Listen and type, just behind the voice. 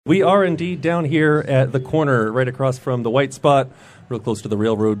We are indeed down here at the corner, right across from the white spot, real close to the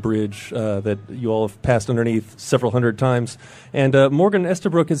railroad bridge that you all have passed underneath several hundred times. And Morgan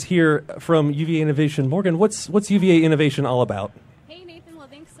Estabrook is here from U.Va Innovation. Morgan, what's U.Va Innovation all about? Hey, Nathan. Well,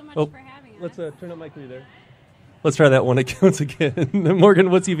 thanks so much for having us. Let's turn up mic 3 there. Let's try that one once again. Morgan,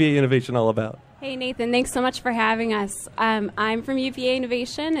 what's U.Va Innovation all about? Hey, Nathan. Thanks so much for having us. I'm from U.Va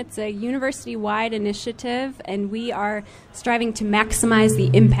Innovation. It's a university-wide initiative, and we are striving to maximize the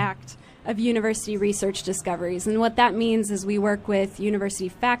impact of university research discoveries. And what that means is we work with university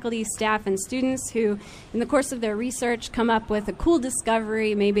faculty, staff, and students who, in the course of their research, come up with a cool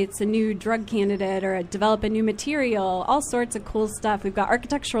discovery. Maybe it's a new drug candidate or develop a new material, all sorts of cool stuff. We've got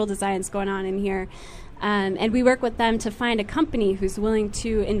architectural designs going on in here. And we work with them to find a company who's willing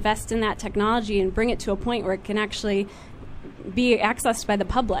to invest in that technology and bring it to a point where it can actually be accessed by the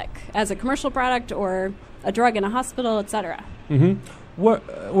public as a commercial product or a drug in a hospital, et cetera. Mm-hmm.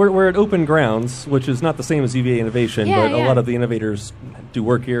 We're at Open Grounds, which is not the same as U.Va Innovation, but a lot of the innovators do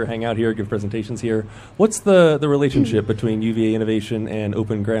work here, hang out here, give presentations here. What's the relationship between U.Va Innovation and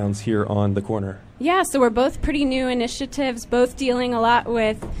Open Grounds here on the corner? Yeah, so we're both pretty new initiatives, both dealing a lot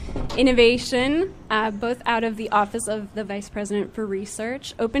with innovation, both out of the Office of the Vice President for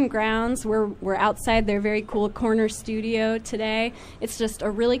Research. Open Grounds, we're outside their very cool corner studio today. It's just a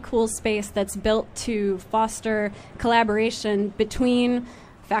really cool space that's built to foster collaboration between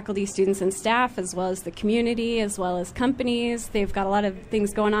faculty, students, and staff, as well as the community, as well as companies. They've got a lot of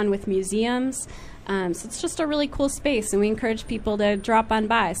things going on with museums. So it's just a really cool space, and we encourage people to drop on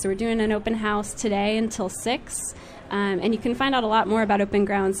by. So we're doing an open house today until 6, and you can find out a lot more about Open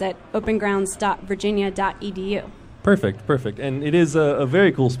Grounds at opengrounds.virginia.edu. Perfect, perfect. And it is a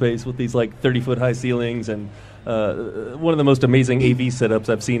very cool space with these like 30-foot high ceilings and one of the most amazing AV setups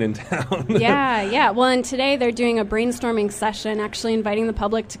I've seen in town. Yeah. Well, and today they're doing a brainstorming session, actually inviting the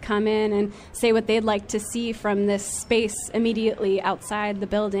public to come in and say what they'd like to see from this space immediately outside the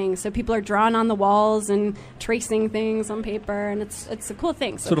building. So people are drawing on the walls and tracing things on paper, and it's a cool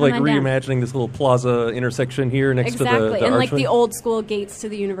thing. So sort of like reimagining this little plaza intersection here next to the and archway. like the old school gates to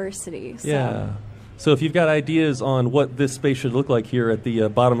the university. So. Yeah. So if you've got ideas on what this space should look like here at the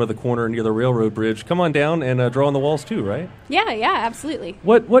bottom of the corner near the railroad bridge, come on down and draw on the walls too, right? Yeah, absolutely.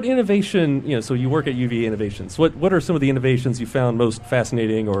 What innovation, so you work at U.Va Innovations. What are some of the innovations you found most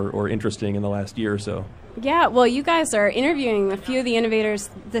fascinating or interesting in the last year or so? Yeah, well, you guys are interviewing a few of the innovators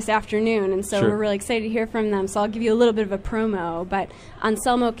this afternoon, and so Sure. we're really excited to hear from them. So I'll give you a little bit of a promo, but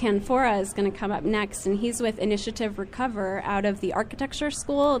Anselmo Canfora is going to come up next, and he's with Initiative Recover out of the Architecture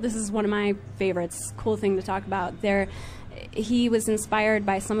School. This is one of my favorites, cool thing to talk about. He was inspired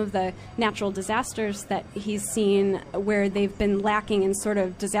by some of the natural disasters that he's seen where they've been lacking in sort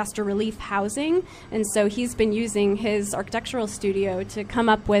of disaster relief housing. And so he's been using his architectural studio to come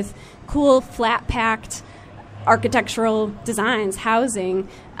up with cool, flat-packed architectural designs, housing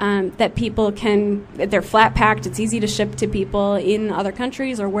that people can, they're flat-packed, it's easy to ship to people in other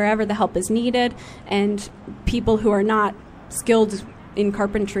countries or wherever the help is needed. And people who are not skilled in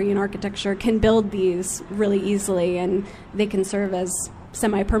carpentry and architecture can build these really easily, and they can serve as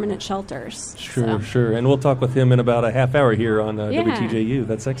semi-permanent shelters. Sure. And we'll talk with him in about a half hour here on WTJU.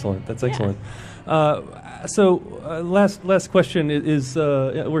 That's excellent. Last question is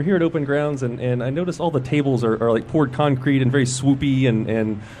we're here at Open Grounds, and I noticed all the tables are like poured concrete and very swoopy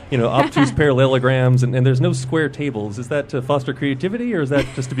and obtuse parallelograms, and there's no square tables. Is that to foster creativity, or is that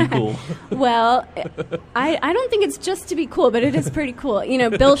just to be cool? Well, I don't think it's just to be cool, but it is pretty cool.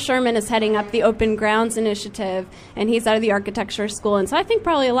 Bill Sherman is heading up the Open Grounds initiative, and he's out of the architecture school, and so I think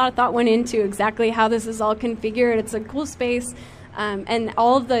probably a lot of thought went into exactly how this is all configured. It's a cool space. And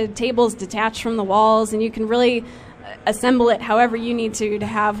all of the tables detach from the walls, and you can really assemble it however you need to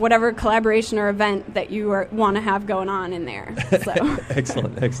have whatever collaboration or event that you want to have going on in there. So.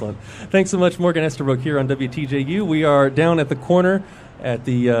 Excellent. Thanks so much, Morgan Estabrook here on WTJU. We are down at the corner at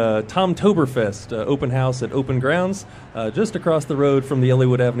the Tomtoberfest open house at Open Grounds, just across the road from the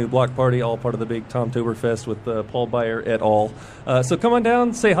Ellwood Avenue Block Party, all part of the big Tomtoberfest with Paul Beyer et al. So come on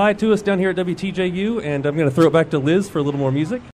down, say hi to us down here at WTJU, and I'm going to throw it back to Liz for a little more music.